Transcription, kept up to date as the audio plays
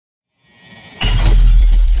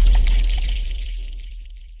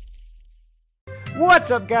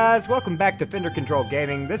What's up, guys? Welcome back to Fender Control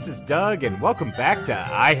Gaming. This is Doug, and welcome back to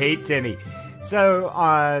I Hate Timmy. So,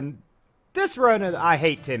 on this run of I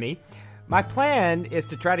Hate Timmy, my plan is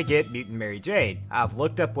to try to get Mutant Mary Jane. I've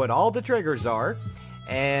looked up what all the triggers are,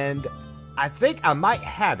 and I think I might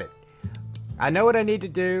have it. I know what I need to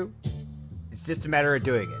do. It's just a matter of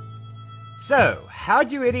doing it. So,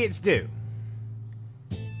 how'd you idiots do?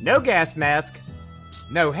 No gas mask,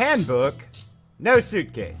 no handbook, no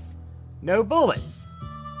suitcase. No bullets.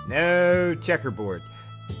 No checkerboard.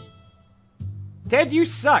 Ted, you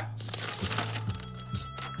suck.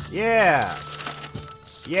 Yeah.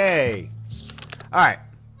 Yay. Alright.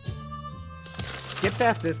 Get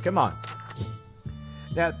past this, come on.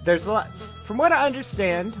 Now, there's a lot. From what I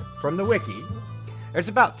understand from the wiki, there's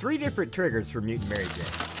about 3 different triggers for Mutant Mary Jane.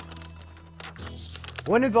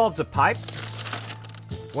 One involves a pipe.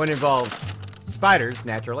 One involves spiders,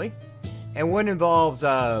 naturally. And one involves,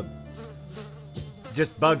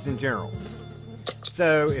 just bugs in general.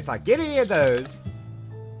 So, if I get any of those,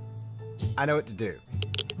 I know what to do.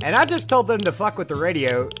 And I just told them to fuck with the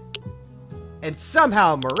radio, and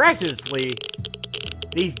somehow, miraculously,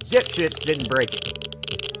 these dipshits didn't break it.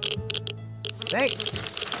 Thank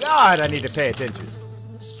God I need to pay attention.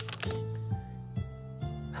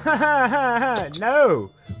 Ha ha ha ha!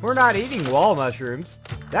 No! We're not eating wall mushrooms.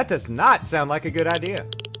 That does not sound like a good idea.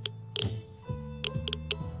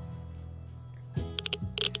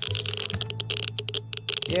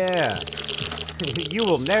 Yeah. You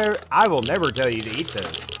will never, I will never tell you to eat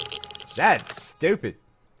those. That's stupid.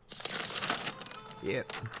 Yep.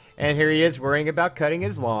 And here he is worrying about cutting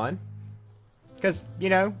his lawn. Because, you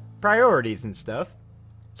know, priorities and stuff.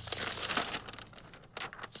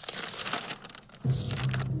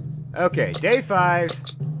 Okay, day 5.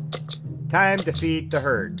 Time to feed the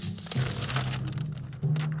herd.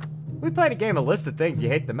 We played a game of list of things you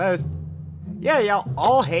hate the most. Yeah, y'all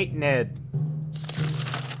all hate Ned.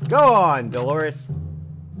 Go on, Delores.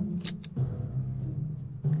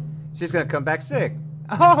 She's gonna come back sick.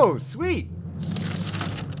 Oh, sweet.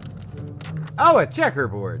 Oh, a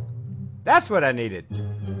checkerboard. That's what I needed.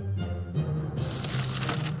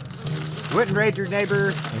 Went and raided your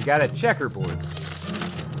neighbor and got a checkerboard.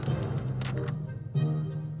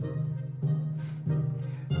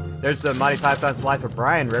 There's the Monty Python's Life of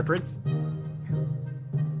Brian reference.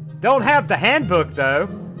 Don't have the handbook,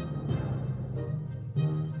 though.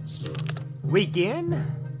 Weekend?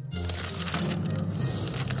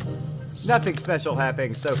 Nothing special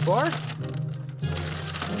happening so far.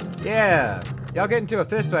 Yeah, y'all get into a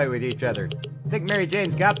fistfight with each other. I think Mary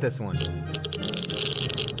Jane's got this one.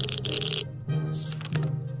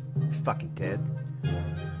 Fucking Ted.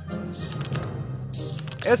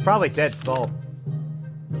 It was probably Ted's fault.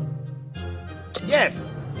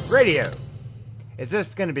 Yes! Radio! Is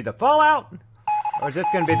this gonna be the fallout? Or is this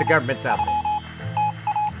gonna be the government's out there?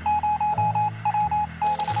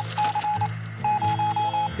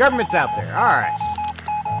 Government's out there, alright.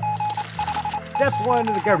 Step 1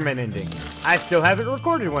 to the government ending. I still haven't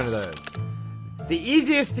recorded one of those. The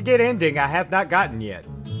easiest to get ending I have not gotten yet.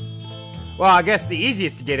 Well, I guess the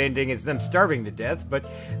easiest to get ending is them starving to death, but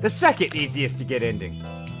the second easiest to get ending.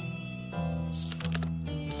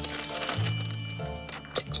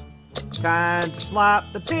 Time to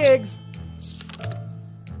slap the pigs.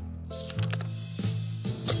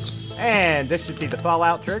 And this should be the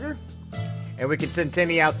fallout trigger. And we can send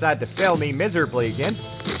Timmy outside to fail me miserably again.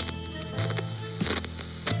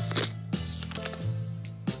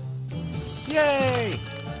 Yay!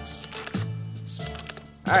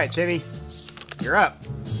 Alright, Timmy. You're up.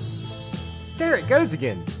 There it goes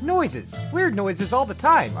again. Noises. Weird noises all the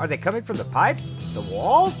time. Are they coming from the pipes? The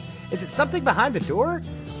walls? Is it something behind the door?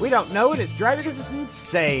 We don't know and it's driving us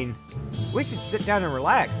insane. We should sit down and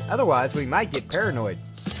relax. Otherwise, we might get paranoid.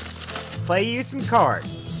 Play you some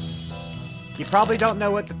cards. You probably don't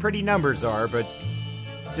know what the pretty numbers are, but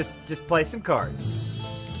just play some cards.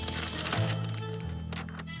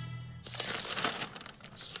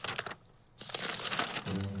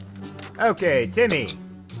 Okay, Timmy.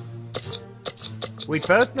 We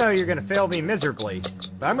both know you're gonna fail me miserably,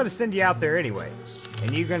 but I'm gonna send you out there anyway.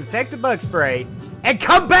 And you're gonna take the bug spray and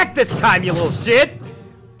come back this time, you little shit!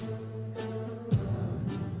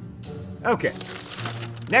 Okay.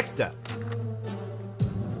 Next up.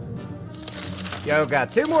 Yo,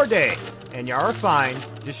 got 2 more days, and y'all are fine.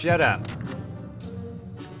 Just shut up.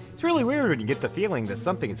 It's really weird when you get the feeling that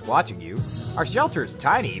something is watching you. Our shelter is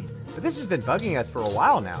tiny, but this has been bugging us for a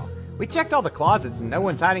while now. We checked all the closets and no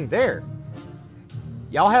one's hiding there.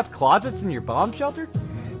 Y'all have closets in your bomb shelter?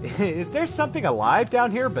 Is there something alive down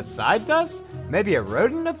here besides us? Maybe a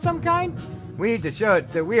rodent of some kind? We need to show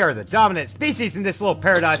it that we are the dominant species in this little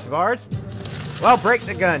paradise of ours. Well, break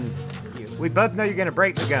the gun. We both know you're gonna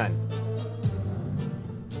break the gun.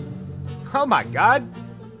 Oh my god.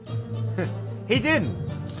 He didn't.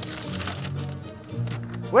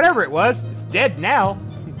 Whatever it was, it's dead now.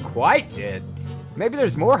 Quite dead. Maybe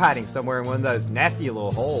there's more hiding somewhere in one of those nasty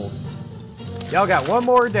little holes. Y'all got one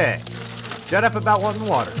more day. Shut up about wanting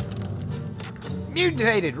water.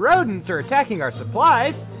 Mutated rodents are attacking our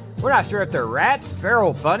supplies. We're not sure if they're rats,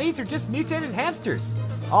 feral bunnies, or just mutated hamsters.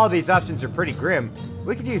 All of these options are pretty grim.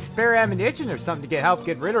 We could use spare ammunition or something to help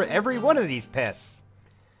get rid of every one of these pests.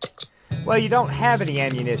 Well, you don't have any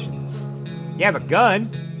ammunition. You have a gun.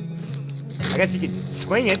 I guess you could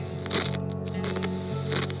swing it.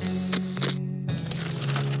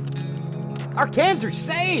 Our cans are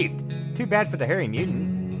saved! Too bad for the hairy mutant.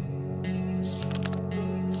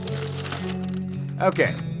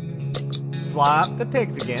 Okay. Slop the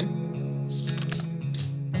pigs again.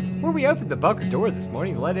 When we opened the bunker door this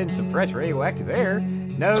morning to let in some fresh radioactive air,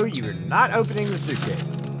 no, you are not opening the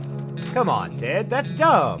suitcase. Come on, Ted, that's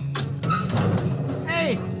dumb.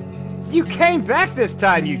 Hey, you came back this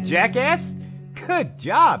time, you jackass! Good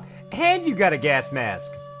job! And you got a gas mask.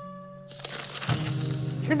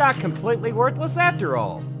 You're not completely worthless after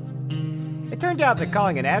all. It turned out that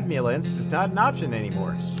calling an ambulance is not an option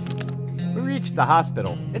anymore. We reached the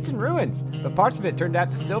hospital. It's in ruins, but parts of it turned out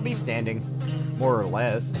to still be standing. More or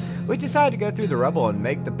less. We decided to go through the rubble and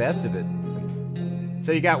make the best of it.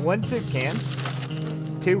 So you got one soup can,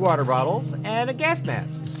 2 water bottles, and a gas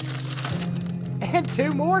mask. And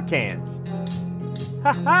 2 more cans.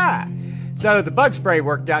 Ha-ha! So the bug spray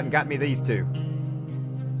worked out and got me these 2.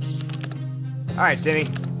 Alright, Timmy.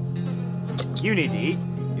 You need to eat.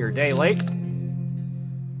 You're a day late.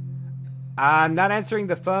 I'm not answering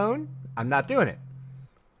the phone. I'm not doing it.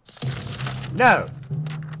 No.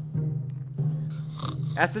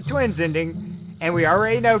 That's the twins ending. And we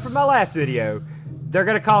already know from my last video, they're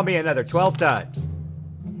going to call me another 12 times.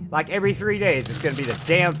 Like every 3 days, it's going to be the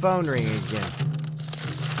damn phone ringing again.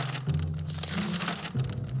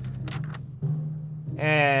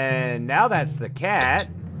 And now that's the cat.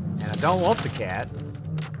 And I don't want the cat.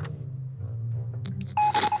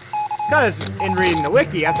 Because in reading the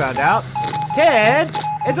wiki, I found out Ted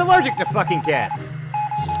is allergic to fucking cats.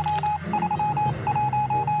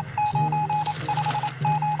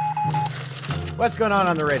 What's going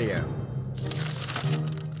on the radio?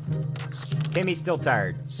 Timmy's still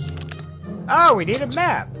tired. Oh, we need a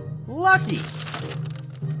map. Lucky.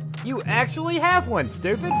 You actually have one,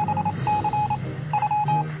 stupid.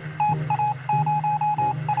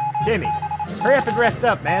 Timmy, hurry up and rest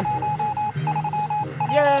up, man.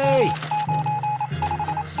 Yay!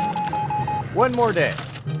 One more day.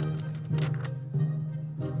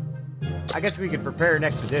 I guess we could prepare an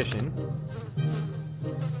expedition.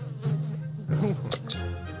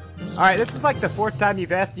 Alright, this is like the 4th time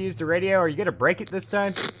you've asked to use the radio. Are you gonna break it this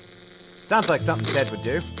time? Sounds like something Ted would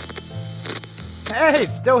do. Hey,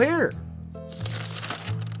 it's still here!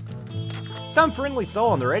 Some friendly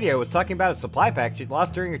soul on the radio was talking about a supply pack she'd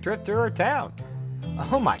lost during a trip to her town.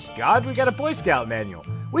 Oh my god, we got a Boy Scout manual.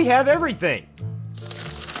 We have everything!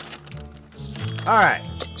 Alright.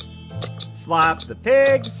 Slop the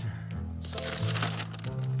pigs.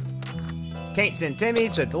 Can't send Timmy,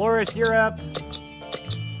 so Delores, you're up.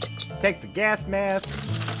 Take the gas mask.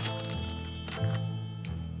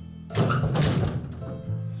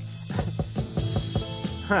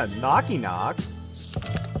 Knocky knock.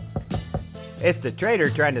 It's the trader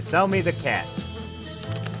trying to sell me the cat.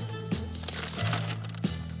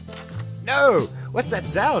 No! What's that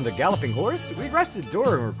sound? A galloping horse? We rushed to the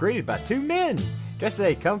door and were greeted by 2 men. Just as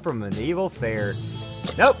they come from an evil fair.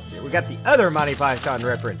 Nope, we got the other Monty Python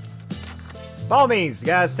reference. By all means,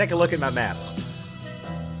 guys, take a look at my map.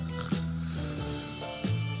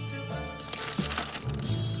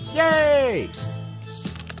 Yay!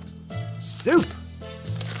 Soup!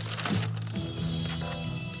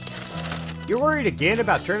 You're worried again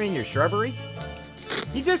about trimming your shrubbery?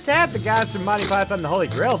 You just had the guys from Monty Python and the Holy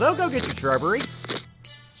Grail. They'll go get your shrubbery.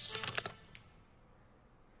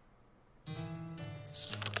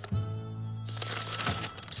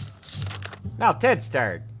 Now Ted's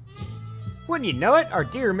tired. Wouldn't you know it, our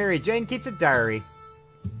dear Mary Jane keeps a diary.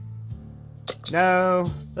 No,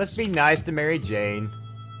 let's be nice to Mary Jane.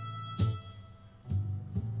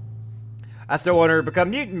 I still want her to become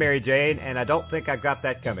mutant Mary Jane, and I don't think I've got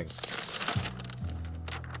that coming.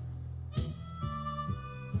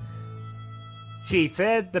 She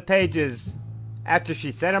fed the pages after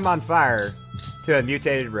she set them on fire to a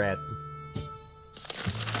mutated rat.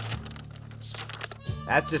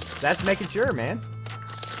 That's making sure, man.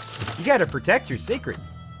 You gotta protect your secrets.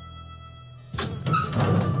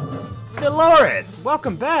 Delores,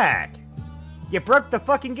 welcome back. You broke the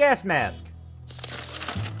fucking gas mask.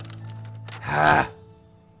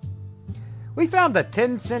 We found the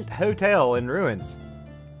 10-cent hotel in ruins.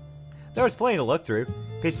 There was plenty to look through.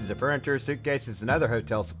 Pieces of furniture, suitcases, and other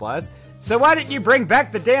hotel supplies. So why didn't you bring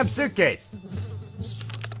back the damn suitcase?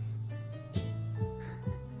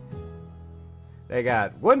 They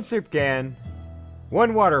got one soup can,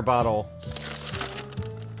 one water bottle,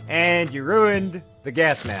 and you ruined the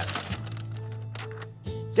gas mask.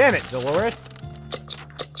 Damn it, Delores.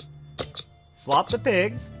 Slop the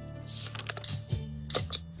pigs.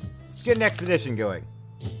 Let's get an expedition going.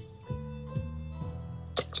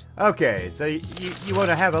 Okay, so you want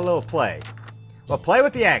to have a little play. Well, play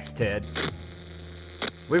with the axe, Ted.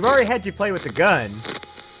 We've already had you play with the gun,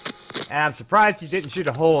 and I'm surprised you didn't shoot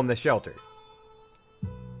a hole in the shelter.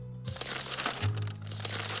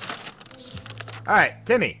 Alright,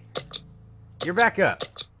 Timmy. You're back up.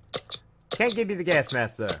 Can't give you the gas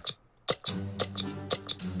mask, though.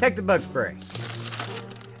 Take the bug spray.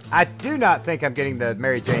 I do not think I'm getting the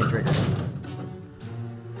Mary Jane trigger.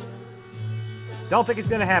 Don't think it's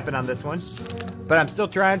going to happen on this one. But I'm still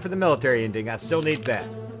trying for the military ending. I still need that.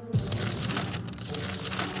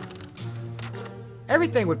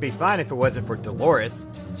 Everything would be fine if it wasn't for Delores.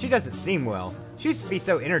 She doesn't seem well. She used to be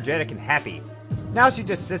so energetic and happy. Now she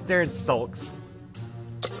just sits there and sulks.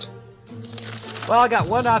 Well, I got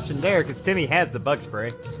one option there because Timmy has the bug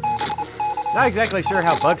spray. Not exactly sure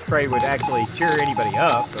how bug spray would actually cheer anybody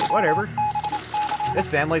up, but whatever. This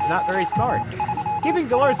family's not very smart. Giving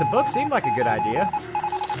Delores a book seemed like a good idea.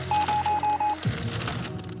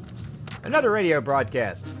 Another radio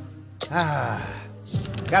broadcast.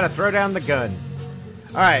 Gotta throw down the gun.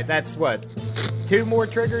 Alright, that's what? 2 more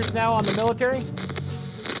triggers now on the military?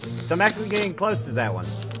 So I'm actually getting close to that one.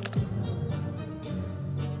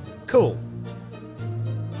 Cool.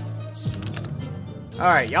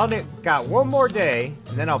 Alright, y'all got one more day,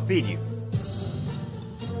 and then I'll feed you.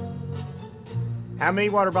 How many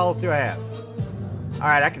water bottles do I have?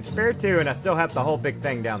 Alright, I can spare 2, and I still have the whole big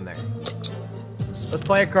thing down there. Let's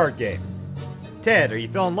play a card game. Ted, are you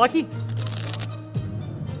feeling lucky?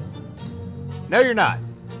 No, you're not.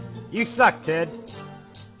 You suck, Ted.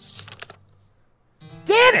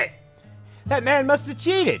 Damn it! That man must have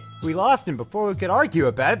cheated. We lost him before we could argue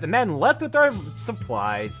about it. The man left with our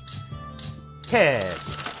supplies. Ted,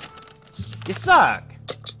 you suck.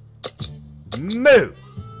 Moo.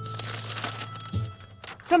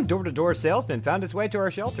 Some door-to-door salesman found his way to our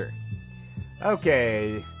shelter.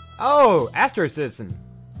 Okay. Oh, Astro Citizen.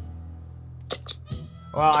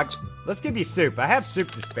 Well, let's give you soup. I have soup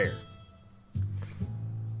to spare.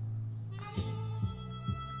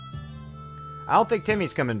 I don't think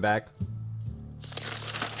Timmy's coming back.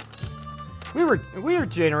 We were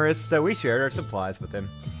generous, so we shared our supplies with him.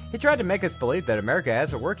 He tried to make us believe that America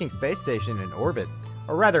has a working space station in orbit.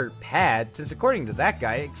 Or rather, had, since according to that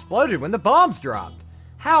guy, it exploded when the bombs dropped.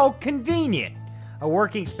 How convenient! A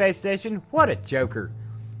working space station? What a joker.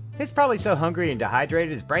 He's probably so hungry and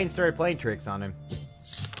dehydrated his brain started playing tricks on him.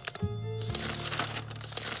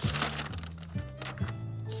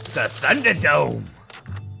 The Thunderdome!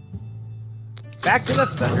 Back to the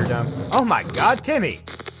Thunderdome. Oh my god, Timmy!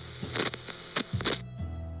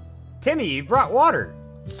 Timmy, you brought water!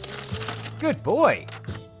 Good boy!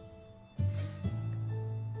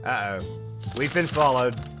 Uh-oh. We've been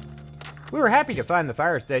followed. We were happy to find the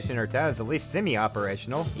fire station in our town is at least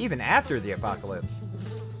semi-operational, even after the apocalypse.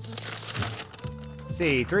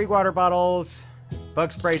 See, 3 water bottles.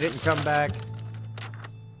 Bug spray didn't come back.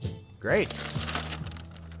 Great.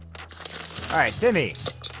 Alright, Timmy.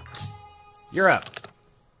 You're up.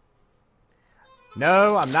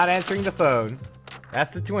 No, I'm not answering the phone.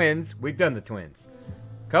 That's the twins. We've done the twins.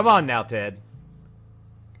 Come on now, Ted.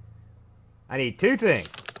 I need 2 things.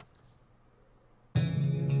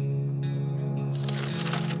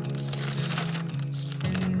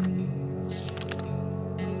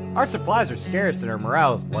 Our supplies are scarce and our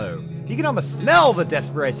morale is low. You can almost smell the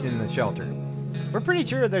desperation in the shelter. We're pretty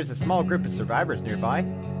sure there's a small group of survivors nearby.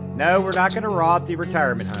 No, we're not going to rob the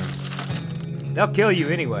retirement home. They'll kill you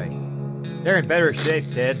anyway. They're in better shape,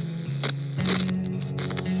 Ted.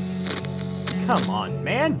 Come on,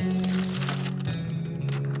 man.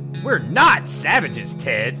 We're not savages,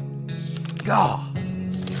 Ted. Gah.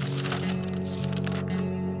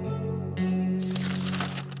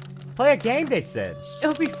 Play a game, they said.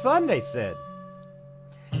 It'll be fun, they said.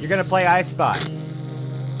 You're gonna play I Spy.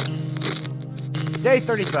 Day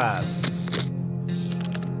 35.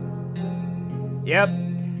 Yep,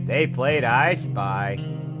 they played I Spy.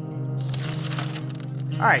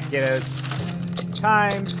 Alright, kiddos.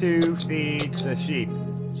 Time to feed the sheep.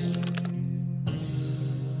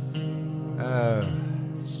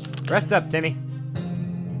 Rest up, Timmy.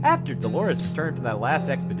 After Delores returned from that last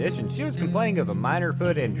expedition, she was complaining of a minor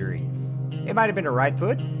foot injury. It might have been her right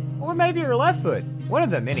foot, or maybe her left foot. One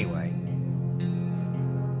of them, anyway.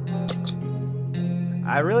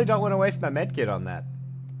 I really don't want to waste my medkit on that.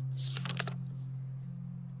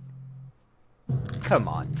 Come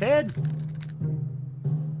on, Ted.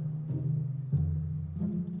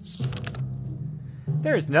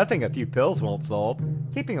 There is nothing a few pills won't solve.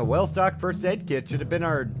 Keeping a well-stocked first aid kit should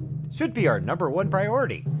be our #1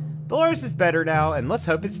 priority. Delores is better now, and let's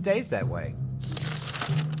hope it stays that way.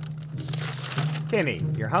 Timmy,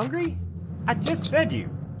 you're hungry? I just fed you.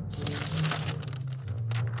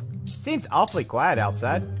 Seems awfully quiet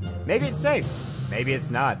outside. Maybe it's safe. Maybe it's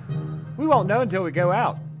not. We won't know until we go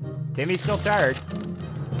out. Timmy's still tired.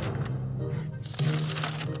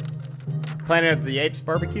 Planet of the Apes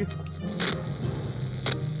barbecue?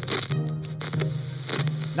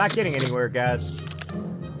 Not getting anywhere, guys.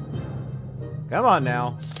 Come on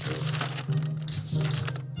now.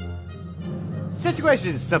 The situation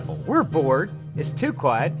is simple. We're bored, it's too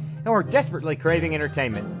quiet, and we're desperately craving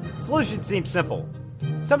entertainment. The solution seems simple.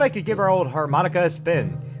 Somebody could give our old harmonica a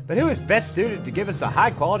spin, but who is best suited to give us a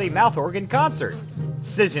high-quality mouth organ concert?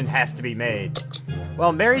 Decision has to be made.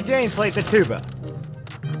 Well, Mary Jane played the tuba.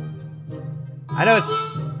 I know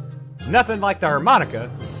it's nothing like the harmonica,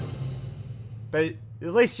 but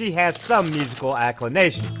at least she has some musical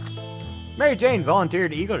inclination. Mary Jane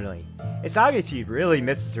volunteered eagerly. It's obvious she really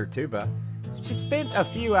misses her tuba. She spent a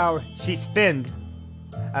few hours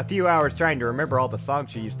trying to remember all the songs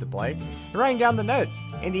she used to play and writing down the notes.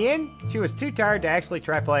 In the end, she was too tired to actually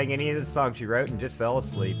try playing any of the songs she wrote and just fell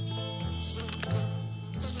asleep.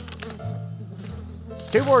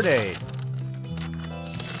 2 more days.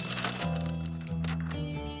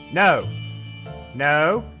 No.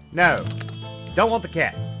 No. No. Don't want the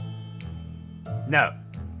cat. No.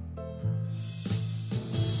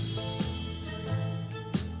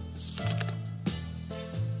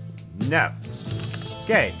 No.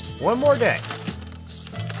 Okay, 1 more day.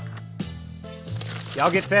 Y'all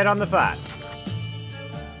get fed on the 5.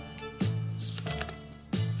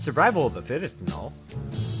 Survival of the fittest and all.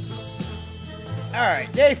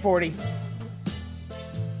 Alright, day 40.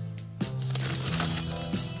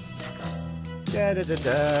 Da da da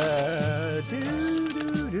da. Do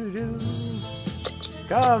do do do.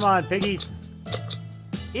 Come on, piggies.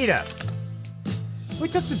 Eat up. We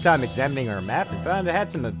took some time examining our map and found it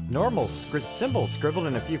had some abnormal symbols scribbled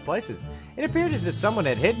in a few places. It appeared as if someone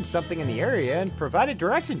had hidden something in the area and provided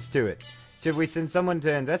directions to it. Should we send someone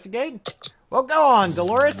to investigate? Well, go on,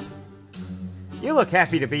 Delores. You look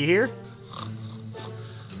happy to be here.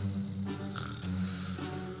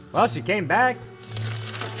 Well, she came back.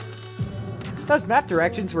 Those map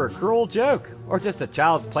directions were a cruel joke, or just a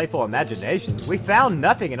child's playful imagination. We found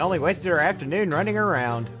nothing and only wasted our afternoon running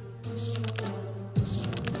around.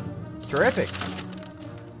 Terrific.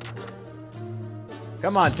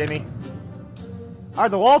 Come on, Timmy. Are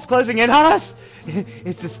the walls closing in on us?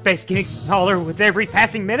 Is the space getting smaller with every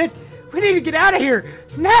passing minute? We need to get out of here!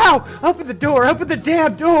 Now! Open the door! Open the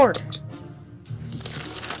damn door!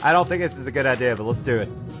 I don't think this is a good idea, but let's do it.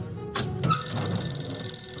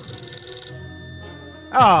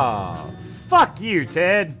 Oh, fuck you,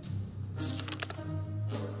 Ted.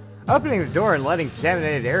 Opening the door and letting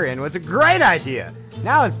contaminated air in was a great idea.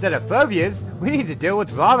 Now, instead of phobias, we need to deal with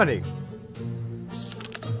vomiting.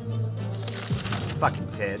 Fucking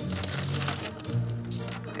Ted.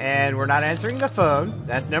 And we're not answering the phone.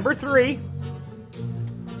 That's number 3.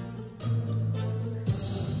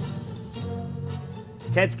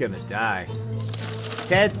 Ted's gonna die.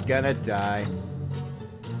 Ted's gonna die.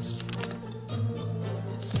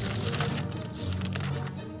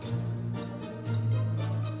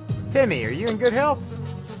 Timmy, are you in good health?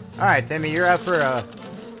 Alright, Timmy, you're up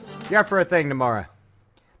for a thing tomorrow.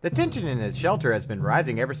 The tension in his shelter has been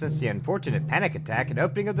rising ever since the unfortunate panic attack and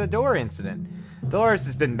opening of the door incident. Delores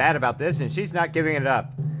has been mad about this, and she's not giving it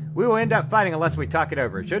up. We will end up fighting unless we talk it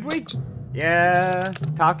over, should we? Yeah,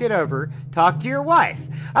 talk it over. Talk to your wife.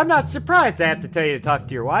 I'm not surprised I have to tell you to talk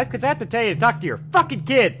to your wife, because I have to tell you to talk to your fucking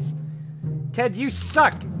kids. Ted, you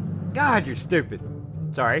suck. God, you're stupid.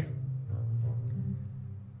 Sorry.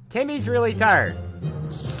 Timmy's really tired.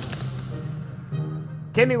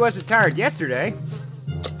 Timmy wasn't tired yesterday.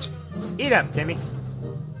 Eat up, Timmy.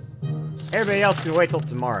 Everybody else can wait till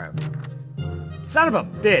tomorrow. Son of a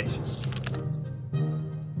bitch!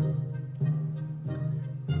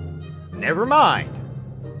 Never mind.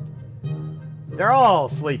 They're all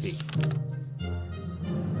sleepy.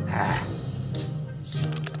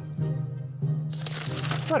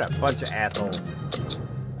 What a bunch of assholes.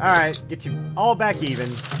 Alright, get you all back even.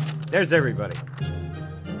 There's everybody.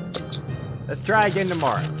 Let's try again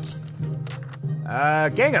tomorrow.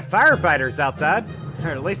 Gang of firefighters outside. Or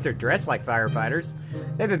at least they're dressed like firefighters.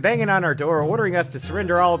 They've been banging on our door, ordering us to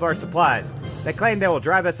surrender all of our supplies. They claim they will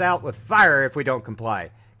drive us out with fire if we don't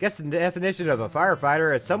comply. Guess the definition of a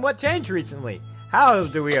firefighter has somewhat changed recently. How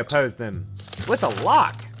do we oppose them? With a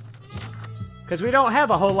lock. Because we don't have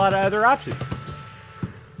a whole lot of other options.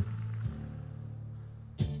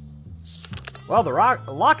 Well, the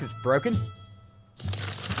lock is broken.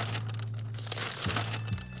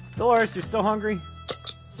 Delores, you're still hungry?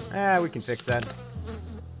 We can fix that.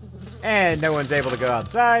 And no one's able to go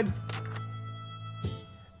outside.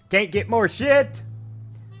 Can't get more shit.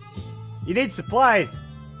 You need supplies.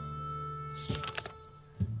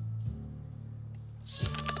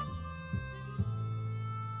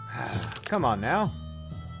 Come on now.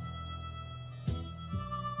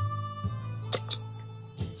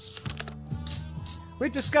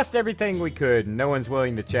 We've discussed everything we could, and no one's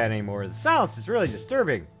willing to chat anymore. The silence is really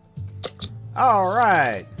disturbing.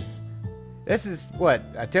 Alright. This is, what,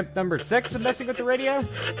 attempt number 6 of messing with the radio?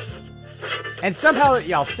 And somehow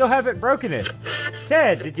y'all still haven't broken it.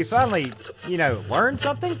 Ted, did you finally, you know, learn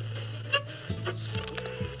something?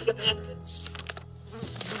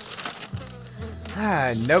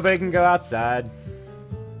 Nobody can go outside.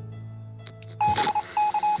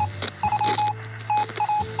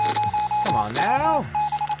 Come on now.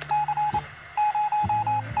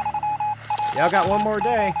 Y'all got one more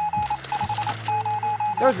day.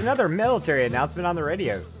 There was another military announcement on the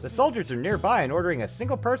radio. The soldiers are nearby and ordering a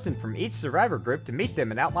single person from each survivor group to meet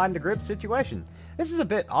them and outline the group's situation. This is a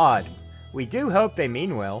bit odd. We do hope they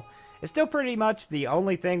mean well. It's still pretty much the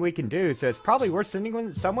only thing we can do, so it's probably worth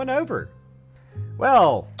sending someone over.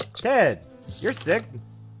 Well, Ted, you're sick.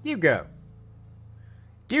 You go.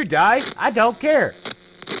 You die? I don't care.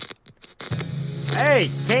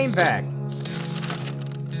 Hey, came back.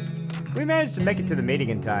 We managed to make it to the meeting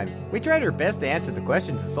in time. We tried our best to answer the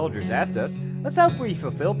questions the soldiers asked us. Let's hope we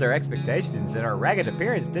fulfilled their expectations and our ragged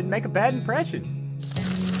appearance didn't make a bad impression.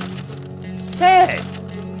 Ted!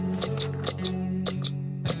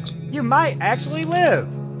 You might actually live!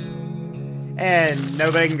 And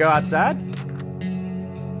nobody can go outside?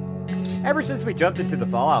 Ever since we jumped into the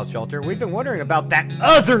fallout shelter, we've been wondering about that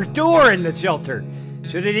other door in the shelter.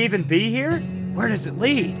 Should it even be here? Where does it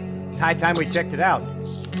lead? It's high time we checked it out.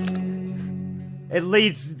 It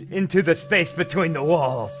leads into the space between the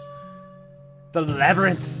walls. The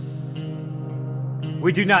labyrinth.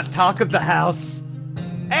 We do not talk of the house.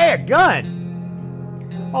 Hey, a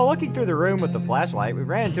gun! While looking through the room with the flashlight, we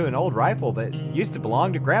ran into an old rifle that used to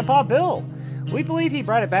belong to Grandpa Bill. We believe he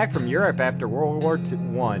brought it back from Europe after World War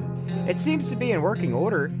I. It seems to be in working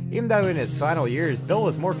order, even though in his final years, Bill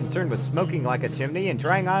was more concerned with smoking like a chimney and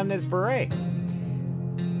trying on his beret.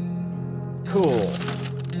 Cool.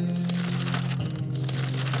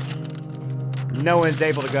 No one's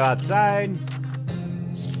able to go outside.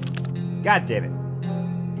 God damn it.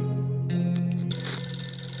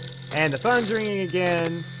 And the phone's ringing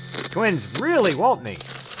again. Twins really want me.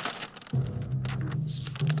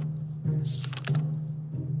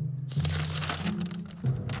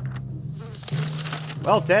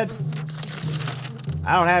 Well, Ted,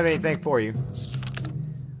 I don't have anything for you.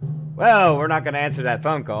 Well, we're not going to answer that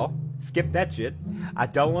phone call. Skip that shit. I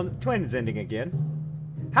don't want the twins ending again.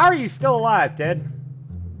 How are you still alive, Ted?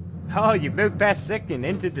 Oh, you moved past sick and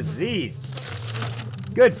into disease.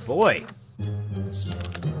 Good boy.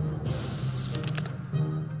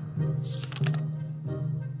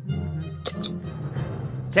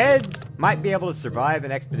 Ted might be able to survive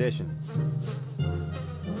an expedition.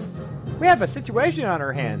 We have a situation on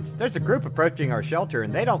our hands. There's a group approaching our shelter,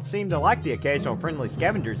 and they don't seem to like the occasional friendly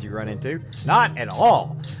scavengers you run into. Not at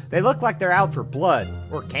all. They look like they're out for blood.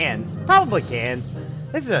 Or cans. Probably cans.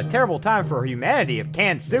 This is a terrible time for humanity if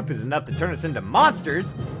canned soup is enough to turn us into monsters.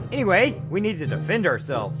 Anyway, we need to defend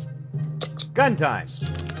ourselves. Gun time.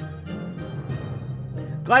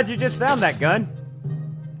 Glad you just found that gun.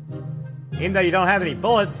 Even though you don't have any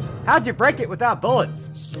bullets, how'd you break it without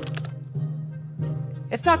bullets?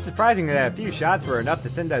 It's not surprising that a few shots were enough to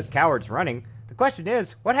send those cowards running. The question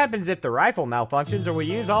is, what happens if the rifle malfunctions or we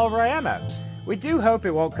use all of our ammo? We do hope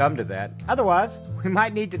it won't come to that. Otherwise, we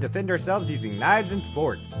might need to defend ourselves using knives and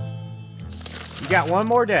forks. You got one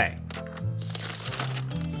more day.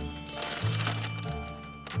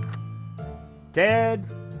 Ted,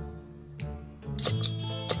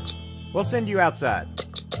 we'll send you outside.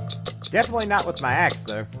 Definitely not with my axe,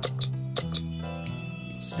 though.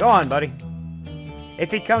 Go on, buddy.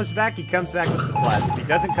 If he comes back with supplies. If he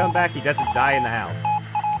doesn't come back, he doesn't die in the house.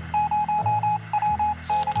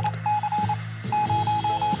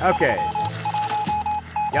 Okay.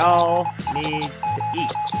 Y'all need to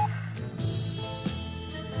eat.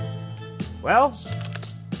 Well,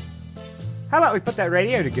 how about we put that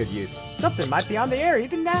radio to good use? Something might be on the air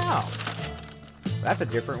even now. That's a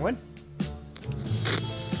different one.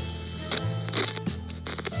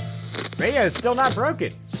 Radio is still not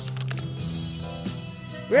broken.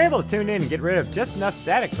 We were able to tune in and get rid of just enough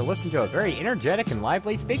static to listen to a very energetic and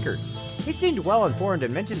lively speaker. He seemed well informed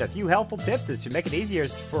and mentioned a few helpful tips that should make it easier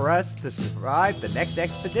for us to survive the next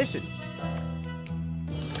expedition.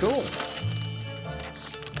 Cool.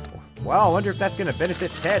 Well, I wonder if that's going to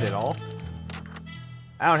benefit Ted at all.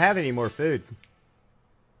 I don't have any more food.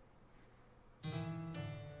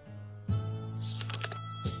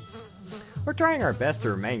 We're trying our best to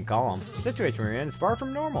remain calm. The situation we're in is far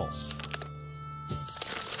from normal.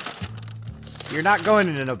 You're not going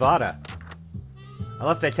into Nevada.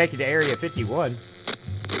 Unless they take you to Area 51.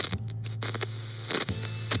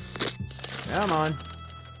 Come on.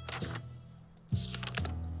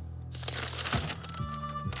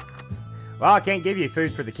 Well, I can't give you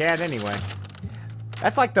food for the cat anyway.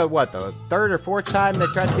 That's like the, what, the third or fourth time they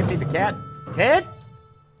tried to give me the cat? Ted?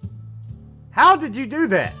 How did you do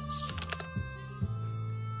that?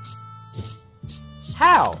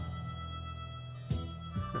 How?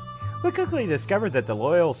 We quickly discovered that the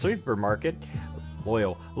local supermarket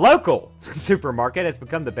has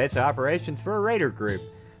become the base of operations for a raider group.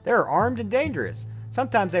 They are armed and dangerous.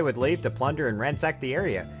 Sometimes they would leave to plunder and ransack the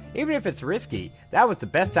area. Even if it's risky, that was the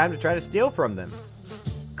best time to try to steal from them.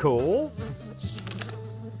 Cool.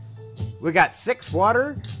 We got 6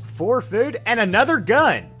 water, 4 food, and another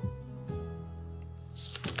gun!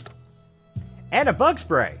 And a bug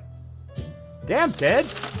spray. Damn, Ted.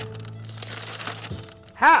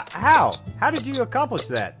 How did you accomplish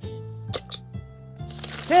that?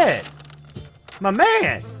 Ted! My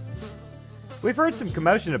man! We've heard some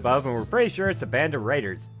commotion above and we're pretty sure it's a band of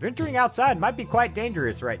raiders. Venturing outside might be quite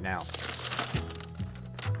dangerous right now.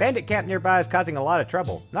 Bandit camp nearby is causing a lot of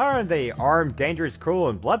trouble. Not only are they armed, dangerous, cruel,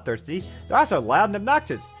 and bloodthirsty, they're also loud and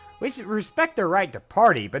obnoxious. We should respect their right to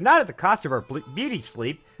party, but not at the cost of our beauty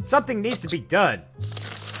sleep. Something needs to be done.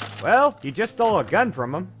 Well, you just stole a gun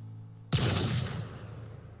from them.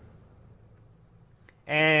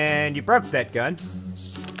 And you broke that gun.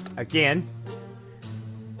 Again.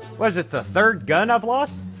 What is this, the third gun I've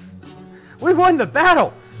lost? We won the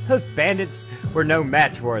battle! Those bandits were no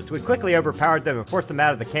match for us. We quickly overpowered them and forced them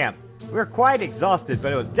out of the camp. We were quite exhausted,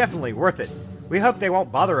 but it was definitely worth it. We hope they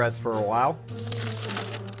won't bother us for a while.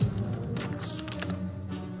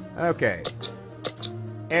 Okay.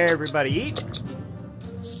 Everybody eat.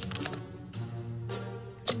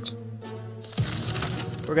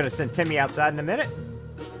 We're gonna send Timmy outside in a minute.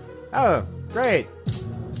 Oh, great.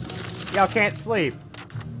 Y'all can't sleep.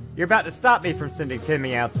 You're about to stop me from sending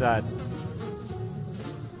Timmy outside.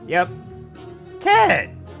 Yep.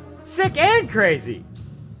 Ted! Sick and crazy!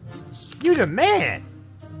 You the man!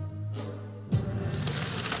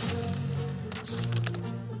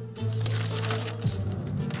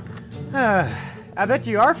 I bet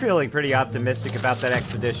you are feeling pretty optimistic about that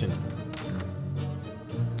expedition.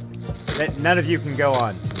 That none of you can go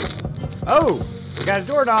on. Oh! We got a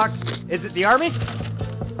door knock. Is it the army?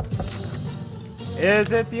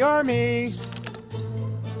 Is it the army?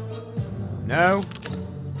 No.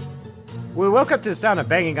 We woke up to the sound of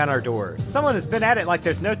banging on our door. Someone has been at it like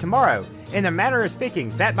there's no tomorrow. In a manner of speaking,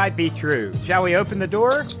 that might be true. Shall we open the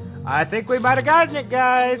door? I think we might have gotten it,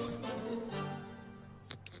 guys.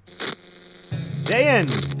 Day in.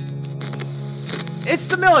 It's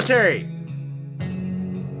the military.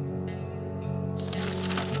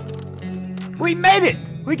 We made it!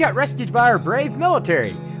 We got rescued by our brave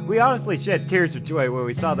military. We honestly shed tears of joy when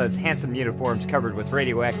we saw those handsome uniforms covered with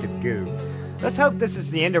radioactive goo. Let's hope this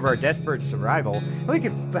is the end of our desperate survival, and we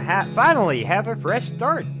can finally have a fresh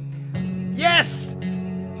start. Yes!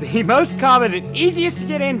 The most common and easiest to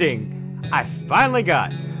get ending I finally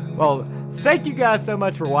got. Well, thank you guys so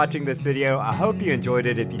much for watching this video. I hope you enjoyed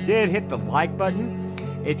it. If you did, hit the like button.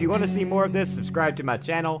 If you want to see more of this, subscribe to my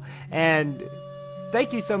channel. And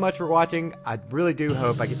thank you so much for watching. I really do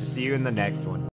hope I get to see you in the next one.